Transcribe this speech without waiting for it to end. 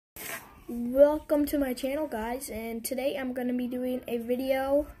Welcome to my channel, guys, and today I'm going to be doing a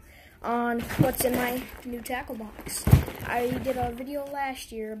video on what's in my new tackle box. I did a video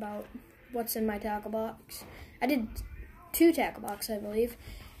last year about what's in my tackle box. I did 2 tackle boxes, I believe.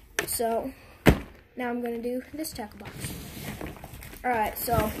 So now I'm going to do this tackle box. Alright,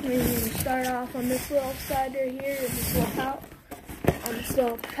 so we're going to start off on this little side right here, this little pouch. On this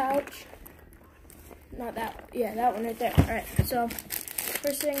little pouch. Not that, yeah, that one right there. Alright, so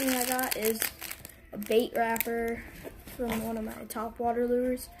first thing I got is a bait wrapper from one of my top water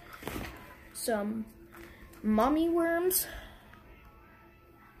lures, some mummy worms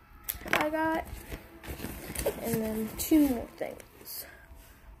I got, and then 2 more things.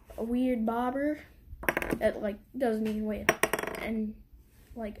 A weird bobber that doesn't even weigh and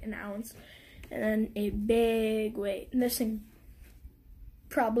an ounce, and then a big weight. And this thing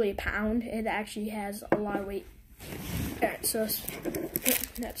probably a pound. It actually has a lot of weight. Alright, so let's put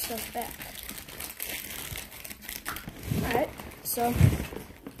that stuff back. Alright, so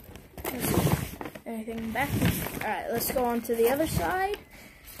anything back. Alright, let's go on to the other side.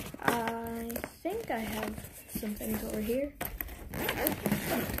 I think I have some things over here.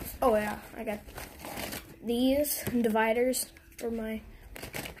 Oh yeah, I got these dividers for my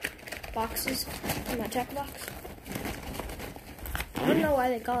boxes, in my tackle box. I don't know why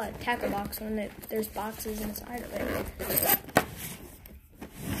they call it a tackle box when there's boxes inside of it.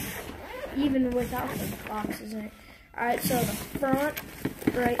 Even without the boxes in it. Alright, so the front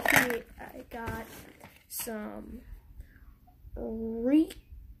right here, I got some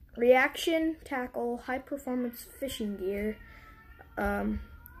Reaction Tackle high performance fishing gear.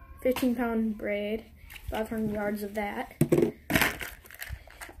 15-pound braid, 500 yards of that.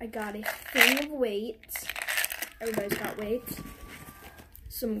 I got a thing of weights. Everybody's got weights.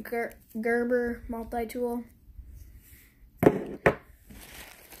 Some Gerber multi-tool, and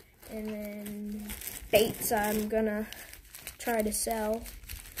then baits I'm gonna try to sell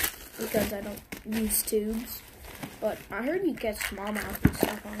because I don't use tubes, but I heard you catch smallmouth and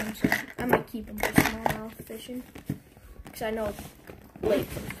stuff on them, so I might keep them for smallmouth fishing, because I know lake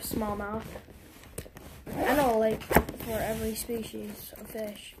for smallmouth. I know a lake for every species of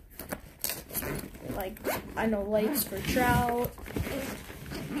fish. I know lakes for trout.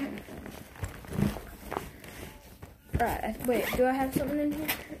 Alright, wait, do I have something in here,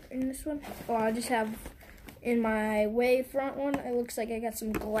 in this one? Oh, I just have, in my way front one, it looks like I got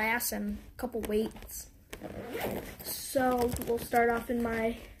some glass and a couple weights. So, we'll start off in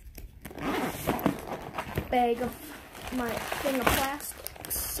my bag of, my thing of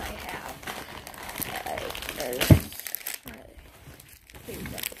plastics I have.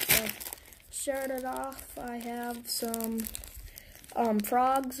 Start it off, I have some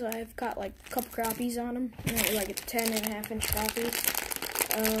frogs. I've got a couple crappies on them, like a 10.5-inch crappies.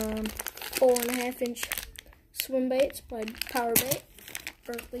 4.5-inch swim baits by Power Bait,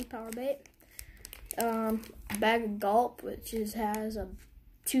 Berkley Power Bait. A bag of Gulp, which has a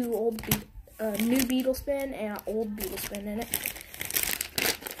new beetle spin and an old beetle spin in it.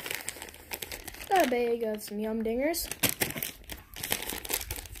 Got a bag of some Yum Dingers.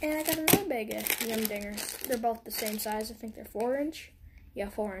 And I got another bag of Yum Dingers. They're both the same size. I think they're 4-inch. Yeah,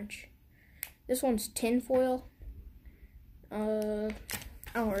 4-inch. This one's tin foil. I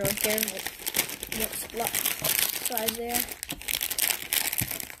don't really care what size they are.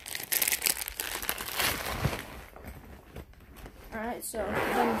 Alright, so I'm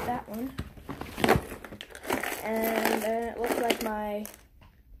done with that one. And then it looks like my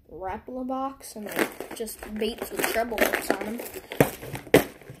Rapala box, and just baits with treble hooks on them.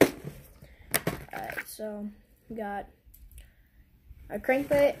 So, we got a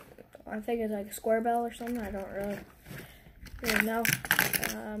crankbait. I think it's like a square bell or something. I don't really know.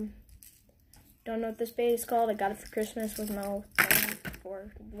 Don't know what this bait is called. I got it for Christmas with no plan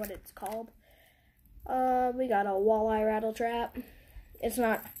for what it's called. We got a walleye rattle trap. It's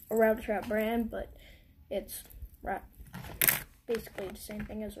not a rattle trap brand, but it's basically the same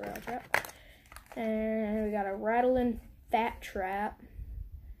thing as a rattle trap. And we got a rattling fat trap.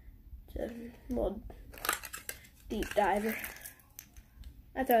 It's a little deep diver.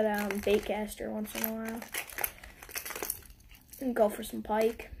 I throw that on Baitcaster once in a while. And go for some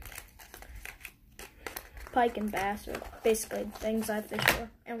pike. Pike and bass are basically the things I fish for,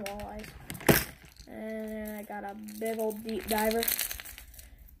 and walleyes. And I got a big old deep diver.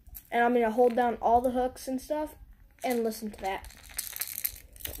 And I'm gonna hold down all the hooks and stuff and listen to that.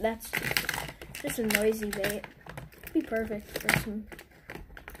 That's just a noisy bait. It'd be perfect for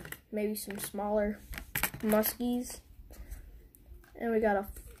maybe some smaller muskies. And we got a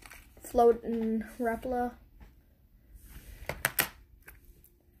floating Rapala.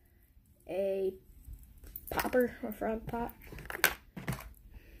 popper or frog pot.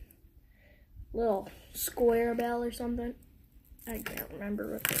 Little square bell or something. I can't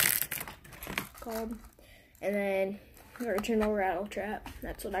remember what it's called. And then the original rattle trap.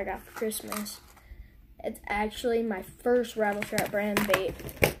 That's what I got for Christmas. It's actually my first rattle trap brand bait.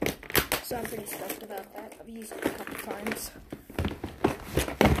 So I'm pretty stoked about that. I've used it a couple times.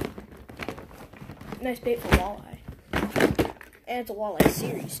 Nice bait for walleye. And it's a walleye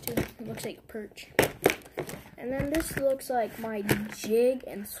series too. It looks like a perch. And then this looks like my jig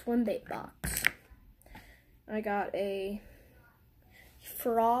and swim bait box. I got a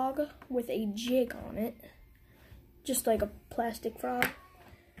frog with a jig on it. Just like a plastic frog.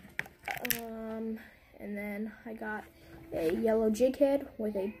 And then I got a yellow jig head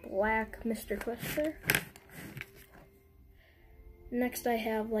with a black Mr. Twister. Next I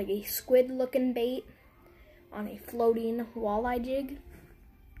have like a squid looking bait on a floating walleye jig.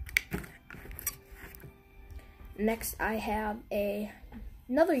 Next I have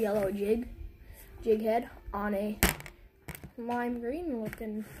another yellow jig head on a lime green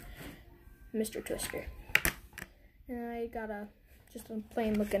looking Mr. Twister. And I got just a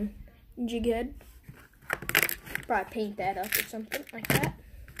plain looking jig head. Probably paint that up or something like that.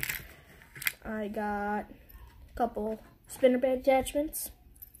 I got a couple spinnerbait attachments.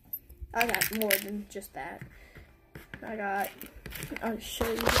 I got more than just that. I'll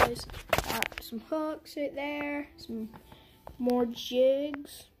show you guys. Got some hooks right there, some more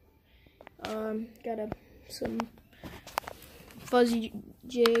jigs. Got some fuzzy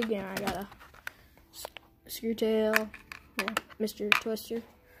jig, and I got a screw tail, Mr. Twister,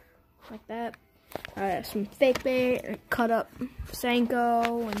 like that. I got some fake bait, and cut up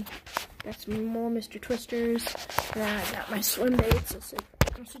Senko, and got some more Mr. Twisters. And then I got my swim baits. I'll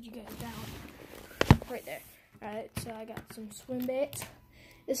sit you guys down right there. Alright, so I got some swim baits.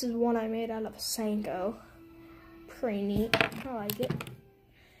 This is one I made out of a Senko. Pretty neat. I like it.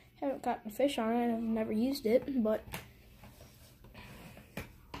 Haven't caught a fish on it. I've never used it, but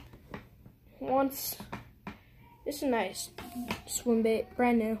this is a nice swim bait,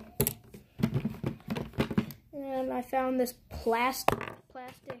 brand new. And I found this plastic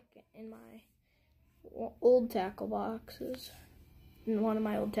in my old tackle boxes. In one of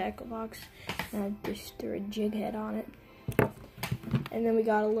my old tackle boxes. And I just threw a jig head on it. And then we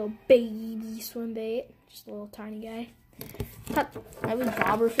got a little baby swim bait. Just a little tiny guy. I was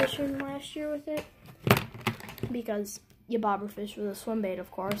bobber fishing last year with it. Because you bobber fish with a swim bait,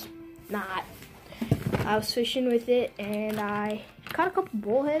 of course. Not. I was fishing with it and I caught a couple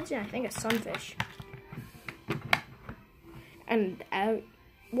bullheads and I think a sunfish. And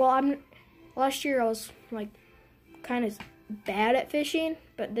last year I was like kind of bad at fishing,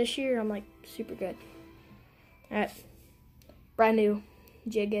 but this year I'm like super good. Alright, brand new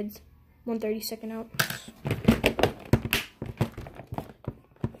jig heads, 1/32 ounce.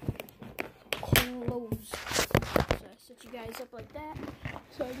 Close. So I set you guys up like that,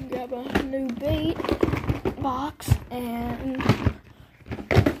 so I can grab a new bait box and.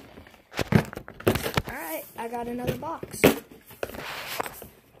 Alright, I got another box.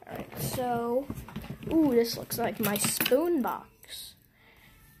 Alright, so, this looks like my spoon box.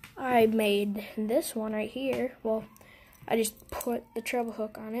 I made this one right here. Well, I just put the treble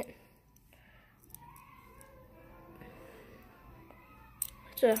hook on it.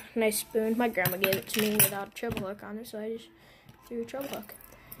 It's a nice spoon. My grandma gave it to me without a treble hook on it, so I just threw a treble hook.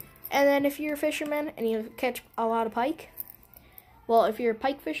 And then if you're a fisherman and you catch a lot of pike, well, if you're a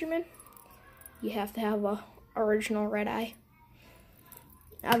pike fisherman, you have to have a original red eye.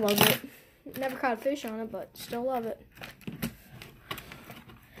 I love it. Never caught a fish on it, but still love it.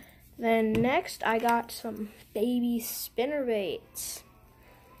 Then next, I got some baby spinner baits.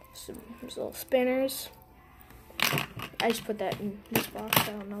 Some little spinners. I just put that in this box.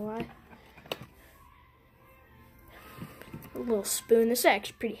 I don't know why. A little spoon. This is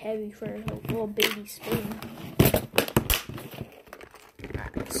actually pretty heavy for a little baby spoon.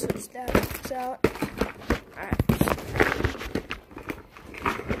 Alright, switch that out. Alright.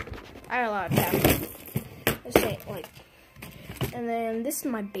 I got a lot of tackle. This ain't like. And then this is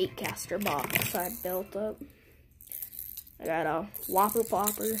my bait caster box I built up. I got a Whopper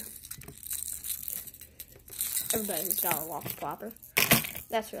Plopper. Everybody's got a Whopper Plopper.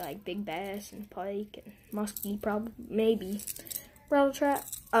 That's for like big bass and pike and muskie, probably, maybe. Rattle trap.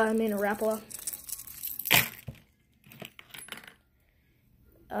 I mean a Rapala.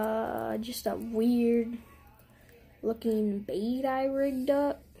 Just a weird looking bait I rigged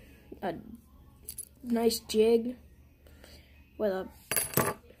up. A nice jig with a.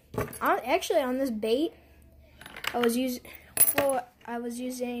 Actually, on this bait, I was using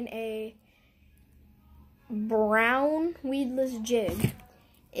a brown weedless jig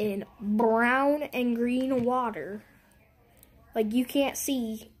in brown and green water. Like, you can't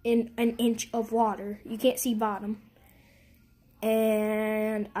see in an inch of water. You can't see bottom.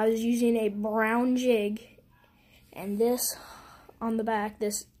 And I was using a brown jig and this on the back,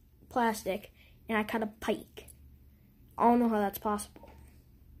 this plastic, and I caught a pike. I don't know how that's possible.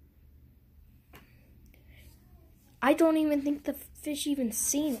 I don't even think the fish even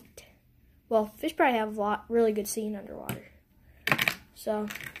seen it. Well, fish probably have really good seeing underwater. So,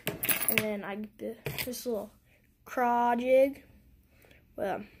 and then I get this little craw jig with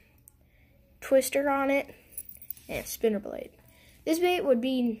a twister on it and a spinner blade. This bait would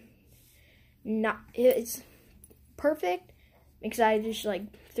be it's perfect because I just like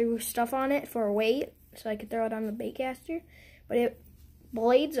threw stuff on it for a weight so I could throw it on the bait caster. But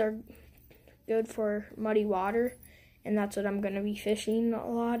blades are good for muddy water, and that's what I'm going to be fishing a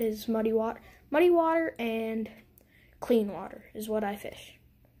lot is muddy water. Muddy water and clean water is what I fish.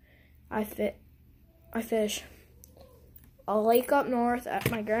 I fish a lake up north at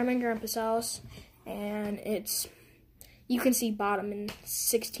my grandma and grandpa's house, and you can see bottom in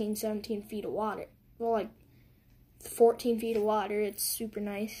 16, 17 feet of water. Well, like 14 feet of water. It's super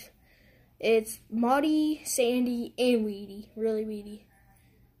nice. It's muddy, sandy, and weedy. Really weedy.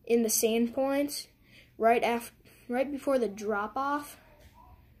 In the sand points, right before the drop off.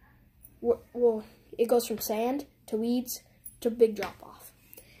 Well, it goes from sand to weeds to big drop off.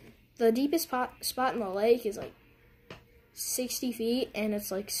 The deepest spot in the lake is like 60 feet, and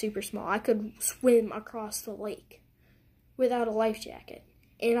it's like super small. I could swim across the lake without a life jacket,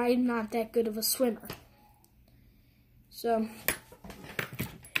 and I'm not that good of a swimmer. So,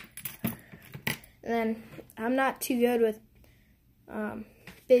 and then I'm not too good with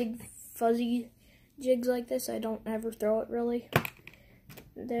big fuzzy jigs like this. I don't ever throw it really.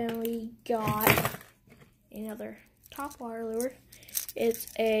 Then we got another topwater lure. It's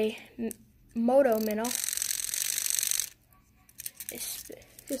a Moto minnow. It's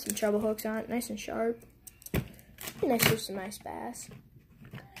got some treble hooks on it, nice and sharp. Nice for some nice bass.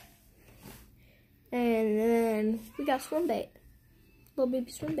 And then we got swim bait. Little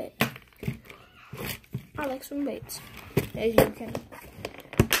baby swim bait. I like swim baits, as you can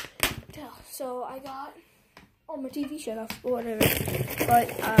tell. So I got my TV shut off or whatever. But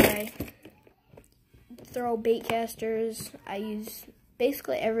I throw bait casters. I use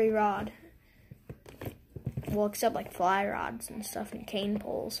basically every rod. Well, except like fly rods and stuff and cane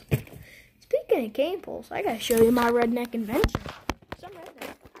poles. Speaking of cane poles, I gotta show you my redneck invention. Some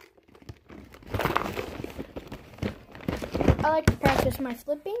redneck. I like to practice my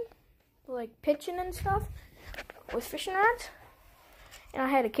flipping, like pitching and stuff, with fishing rods. And I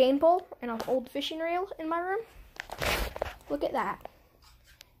had a cane pole and an old fishing reel in my room. Look at that.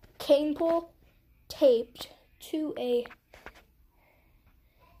 Cane pole taped to I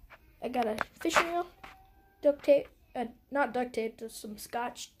got a fishing reel, duct tape, not duct tape, just some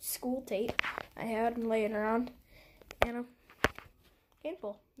Scotch school tape I had laying around, and a cane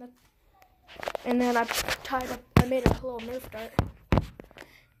pole. And then I made a little Nerf dart.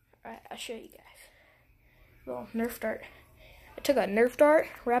 Alright, I'll show you guys. Little Nerf dart. I took a Nerf dart,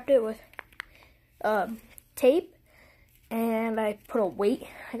 wrapped it with tape, and I put a weight.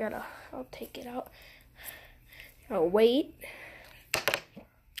 I'll take it out. A weight,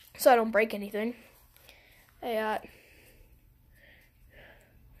 so I don't break anything. I got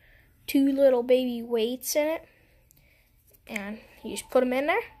 2 little baby weights in it, and you just put them in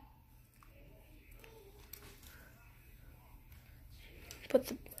there.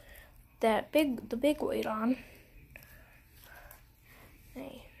 Put the big weight on.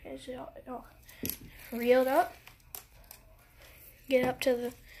 Hey, there's it all. Reel it up. Get up to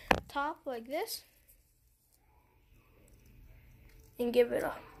the top like this, and give it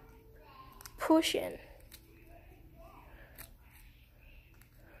a push in.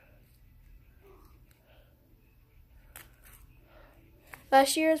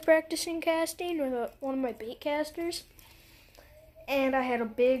 Last year I was practicing casting with one of my bait casters, and I had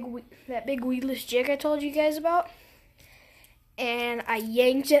that big weedless jig I told you guys about, and I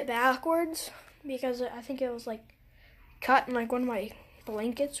yanked it backwards because I think it was like cut in like one of my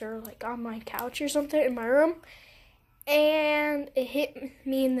blankets or like on my couch or something in my room, and it hit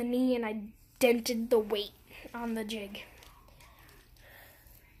me in the knee and I dented the weight on the jig.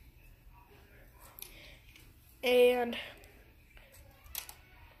 And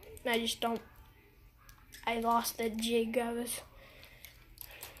I lost the jig.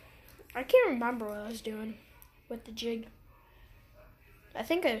 I can't remember what I was doing with the jig. I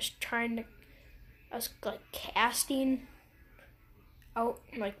think I was like casting out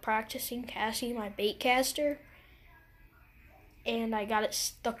like practicing casting my bait caster, and I got it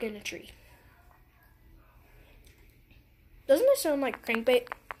stuck in a tree. Doesn't it sound like crankbait?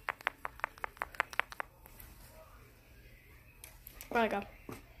 Or like a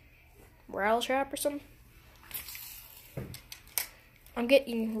rattle trap or something? I'm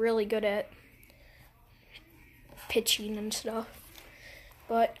getting really good at pitching and stuff.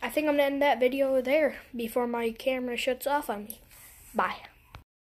 But I think I'm going to end that video there before my camera shuts off on me. Bye.